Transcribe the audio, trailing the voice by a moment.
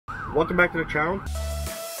welcome back to the channel.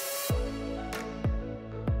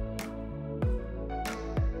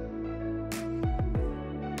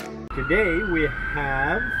 Today we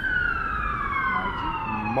have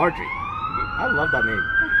Margie. I love that name.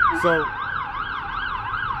 So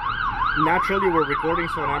naturally we're recording,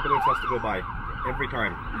 so an ambulance has to go by every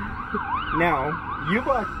time. Now you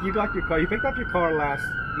got your car. You picked up your car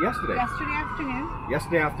yesterday.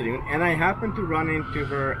 Yesterday afternoon, and I happened to run into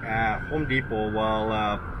her at Home Depot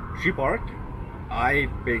while she parked. I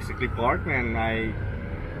basically parked and I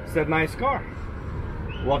said, "Nice car.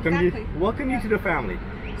 Welcome you to the family."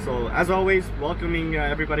 So as always, welcoming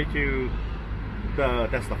everybody to the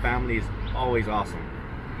Tesla family is always awesome.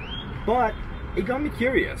 But it got me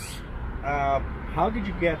curious. How did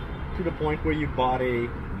you get to the point where you bought a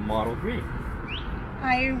Model 3?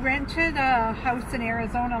 I rented a house in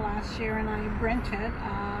Arizona last year, and I rented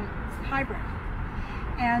a hybrid.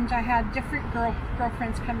 And I had different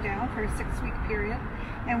girlfriends come down for a 6-week period,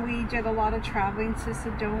 and we did a lot of traveling to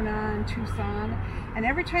Sedona and Tucson. And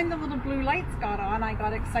every time the little blue lights got on, I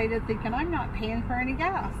got excited thinking, I'm not paying for any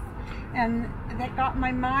gas. And that got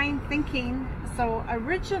my mind thinking. So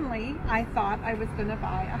originally I thought I was going to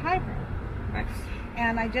buy a hybrid. Nice.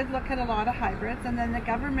 And I did look at a lot of hybrids, and then the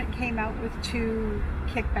government came out with 2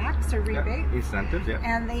 kickbacks or rebates. Yeah, incentives, yeah.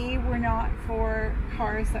 And they were not for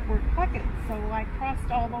cars that were plug-in. So I crossed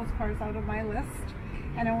all those cars out of my list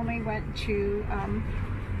and only went to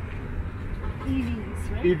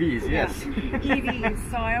EVs, right? EVs, yes.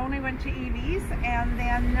 EVs. So I only went to EVs, and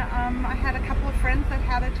then I had a couple of friends that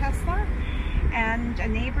had a Tesla and a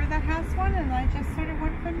neighbor that has one, and I just sort of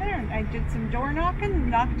went from there. I did some door knocking,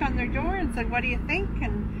 knocked on their door and said, "What do you think?"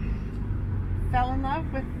 and fell in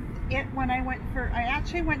love with it when I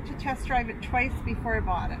actually went to test drive it twice before I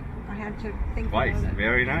bought it. I had to think Twice, about it.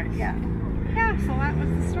 very nice. Yeah, so that was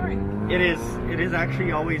the story. It is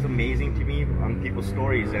actually always amazing to me on people's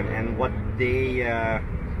stories and what they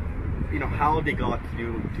you know, how they got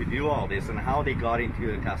to do all this and how they got into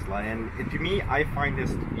the Tesla. And to me, I find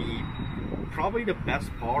this to be probably the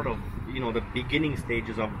best part of, you know, the beginning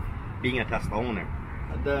stages of being a Tesla owner.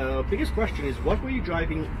 The biggest question is, what were you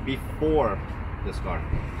driving before this car?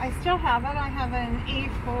 I still have it. I have an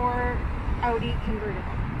A4 Audi convertible.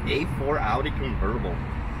 A4 Audi convertible.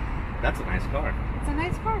 That's a nice car. It's a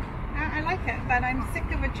nice car. I like it, but I'm sick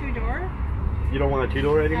of a 2-door. You don't want a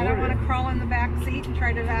 2-door anymore? I don't want to crawl in the back seat and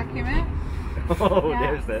try to vacuum it. Oh, yeah,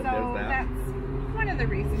 there's that. So that's one of the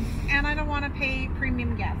reasons. And I don't want to pay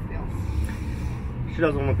premium gas bills. She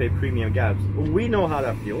doesn't want to pay premium gas. We know how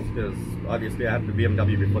that feels, because obviously I had the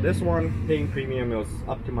BMW before this one. Paying premium was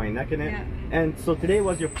up to my neck in it. Yeah. And so today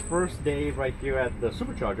was your first day right here at the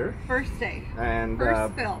supercharger. First day. And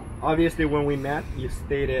first fill. Obviously when we met, you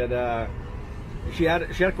stated she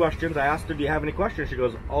had questions. I asked her, "Do you have any questions?" She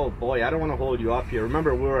goes, "Oh boy, I don't want to hold you up here.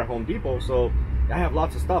 Remember, we were at Home Depot, so I have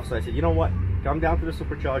lots of stuff." So I said, "You know what? Come down to the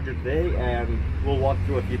supercharger today, and we'll walk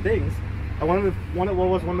through a few things." And what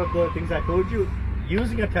was one of the things I told you?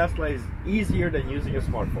 Using a Tesla is easier than using a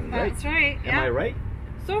smartphone, right? That's right. Am I right?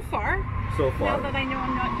 So far. So far. Now that I know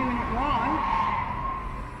I'm not doing it wrong.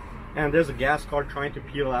 And there's a gas car trying to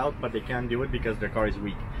peel out, but they can't do it because their car is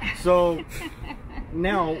weak. So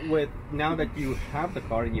now that you have the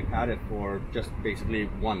car and you've had it for just basically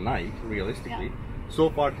one night, realistically, yeah. So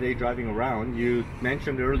far today driving around, you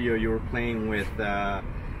mentioned earlier you were playing with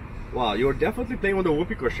well, you were definitely playing with a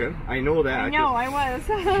whoopee cushion. I know that. I know, I was.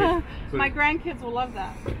 So, my grandkids will love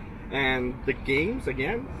that. And the games,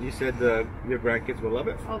 again, you said your grandkids will love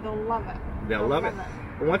it? Oh, they'll love it. They'll love it.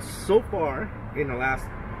 And what's so far in the last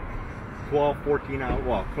 12, 14 hours,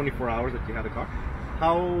 well, 24 hours that you have the car,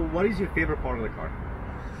 what is your favorite part of the car?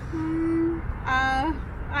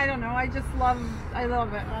 I don't know. I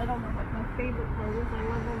love it. I don't know what my favorite part is. I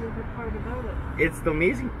love every part about it. It's the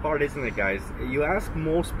amazing part, isn't it, guys? You ask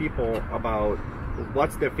most people about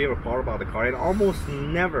what's their favorite part about the car, and almost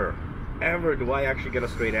never, ever do I actually get a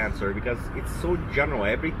straight answer, because it's so general.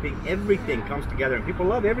 Everything comes together, and people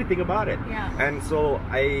love everything about it. Yeah. And so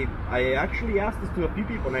I actually asked this to a few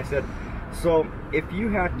people, and I said, so if you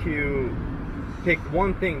had to pick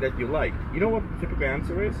one thing that you liked, you know what the typical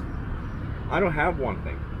answer is? I don't have one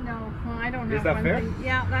thing. No, well, I don't have one thing. Is that fair?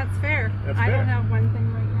 Yeah, that's fair. That's I fair. don't have one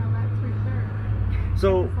thing right now. That's for sure.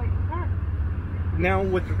 So It's like the car. now,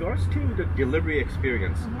 with regards to the delivery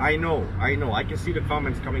experience, I know, I can see the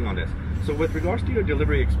comments coming on this. So with regards to your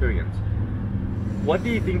delivery experience, what do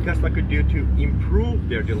you think Tesla could do to improve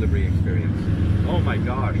their delivery experience? Oh my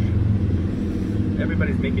gosh.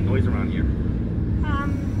 Everybody's making noise around here.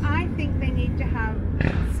 I think they need to have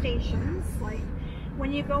stations, like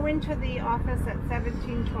when you go into the office at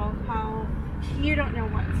 1712 Powell You don't know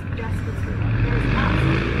what's Jessica's for. There's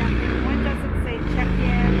absolutely nothing. One doesn't say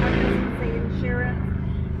check-in, one doesn't say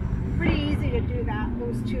insurance. Pretty easy to do that,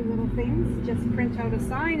 those two little things. Just print out a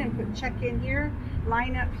sign and put check-in here,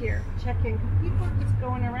 line up here, check-in. People are just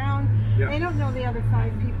going around. Yeah. They don't know the other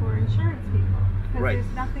 5 people are insurance people. Because right.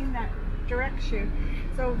 There's nothing that directs you.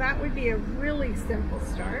 So that would be a really simple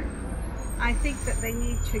start. I think that they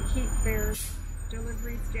need to keep their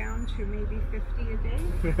deliveries down to maybe 50 a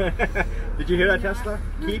day. Did you hear that, Tesla?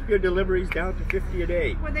 Keep your deliveries down to 50 a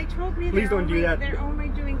day. Well, they told me please don't do that. They're only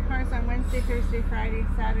doing cars on Wednesday, Thursday, Friday,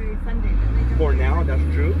 Saturday, Sunday. For now, that's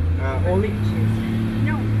true. Only Tuesday.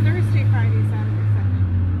 No, Thursday, Friday, Saturday,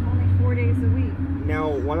 Sunday. Only 4 days a week. Now,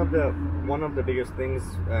 one of the biggest things,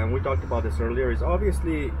 and we talked about this earlier, is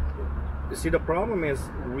obviously. See, the problem is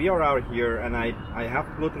we are out here and I have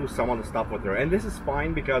to go through some of the stuff with her, and this is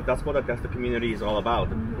fine because that's what the Tesla community is all about.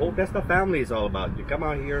 The whole Tesla family is all about. You come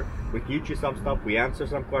out here, we teach you some stuff, we answer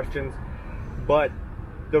some questions, but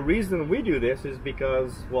the reason we do this is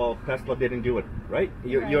because, well, Tesla didn't do it, right?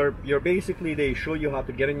 You're basically, they show you how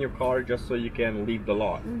to get in your car just so you can leave the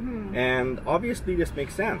lot. And obviously this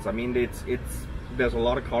makes sense. I mean, there's a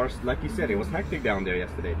lot of cars, like you said, it was hectic down there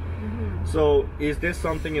yesterday. So is this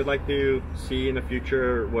something you'd like to see in the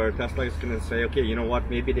future where Tesla is going to say, okay, you know what,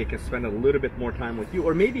 maybe they can spend a little bit more time with you,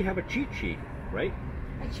 or maybe have a cheat sheet, right?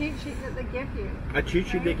 A cheat sheet that they give you. A cheat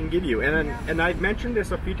sheet they can give you. And I've mentioned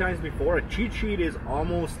this a few times before, a cheat sheet is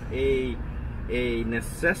almost a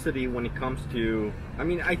necessity when it comes to, I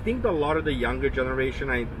mean, I think a lot of the younger generation,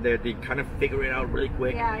 they kind of figure it out really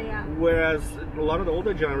quick. Whereas a lot of the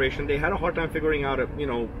older generation, they had a hard time figuring out, you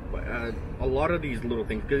know, a lot of these little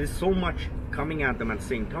things because there's so much coming at them at the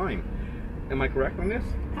same time. Am I correct on this?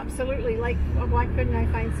 Absolutely. Like, why couldn't I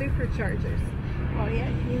find superchargers? Well, yeah,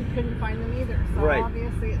 you couldn't find them either. So right.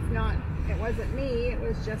 Obviously, it wasn't me. It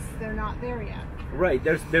was just they're not there yet. Right.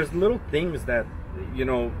 There's little things that, you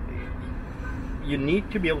know, you need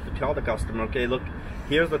to be able to tell the customer, okay, look,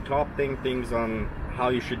 here's the top things on how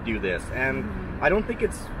you should do this. And I don't think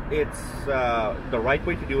it's the right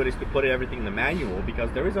way to do it is to put everything in the manual,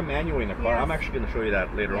 because there is a manual in the car. Yes. I'm actually going to show you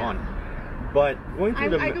that later on. But going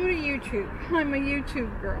through I go to YouTube. I'm a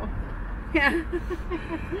YouTube girl. Yeah.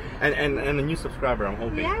 and a new subscriber, I'm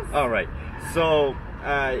hoping. Yes. All right. So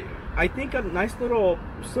I think a nice little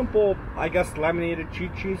simple, I guess, laminated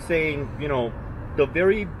cheat sheet saying, you know, the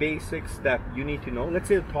very basics that you need to know. Let's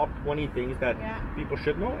say the top 20 things that people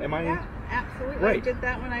should know. Am I? Yeah, absolutely. Right. I did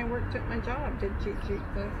that when I worked at my job. Did cheat sheets.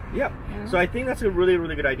 So, yeah. So I think that's a really,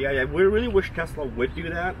 really good idea. We really wish Tesla would do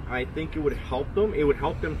that. I think it would help them. It would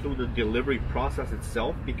help them through the delivery process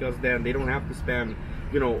itself, because then they don't have to spend,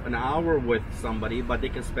 you know, an hour with somebody, but they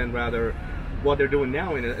can spend rather what they're doing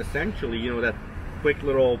now in essentially, you know, that quick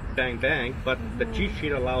little bang bang. But the cheat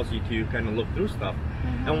sheet allows you to kind of look through stuff.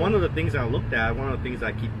 And one of the things I looked at, one of the things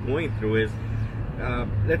I keep going through is,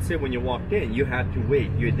 let's say when you walked in, you had to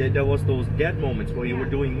wait. There was those dead moments where you were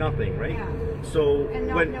doing nothing, right? So and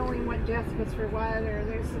not knowing what desk was for what, or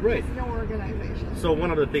there's no organization. So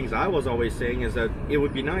one of the things I was always saying is that it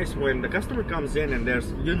would be nice when the customer comes in and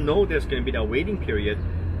there's going to be that waiting period.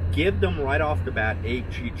 Give them right off the bat a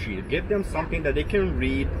cheat sheet. Give them something that they can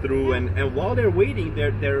read through, and while they're waiting,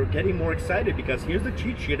 they're getting more excited because here's the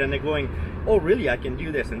cheat sheet, and they're going, oh really, I can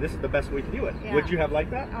do this, and this is the best way to do it. Would you have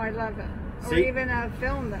liked that? Oh, I love it. Or even a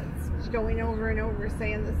film that's going over and over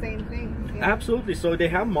saying the same things. Absolutely. So they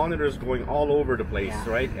have monitors going all over the place,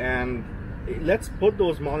 right? And let's put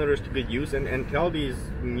those monitors to good use and tell these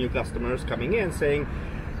new customers coming in, saying,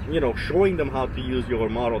 you know, showing them how to use your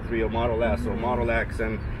Model 3 or Model S or Model X,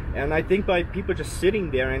 and I think by people just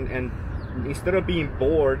sitting there and instead of being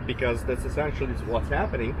bored, because that's essentially what's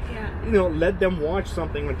happening, you know, let them watch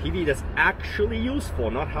something on TV that's actually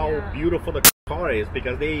useful, not how beautiful the car is,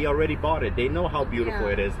 because they already bought it. They know how beautiful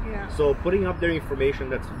it is. So putting up their information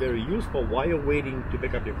that's very useful while you're waiting to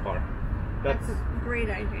pick up your car. That's a great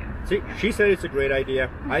idea. See, she said it's a great idea.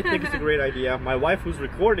 I think it's a great idea. My wife, who's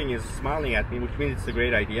recording, is smiling at me, which means it's a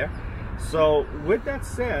great idea. So with that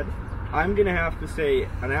said, I'm going to have to say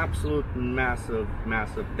an absolute massive,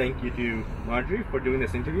 massive thank you to Margie for doing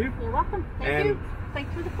this interview. You're welcome. Thank you.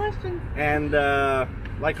 Thanks for the questions. And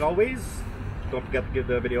like always, don't forget to give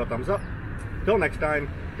the video a thumbs up. Till next time,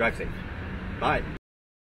 drive safe. Bye.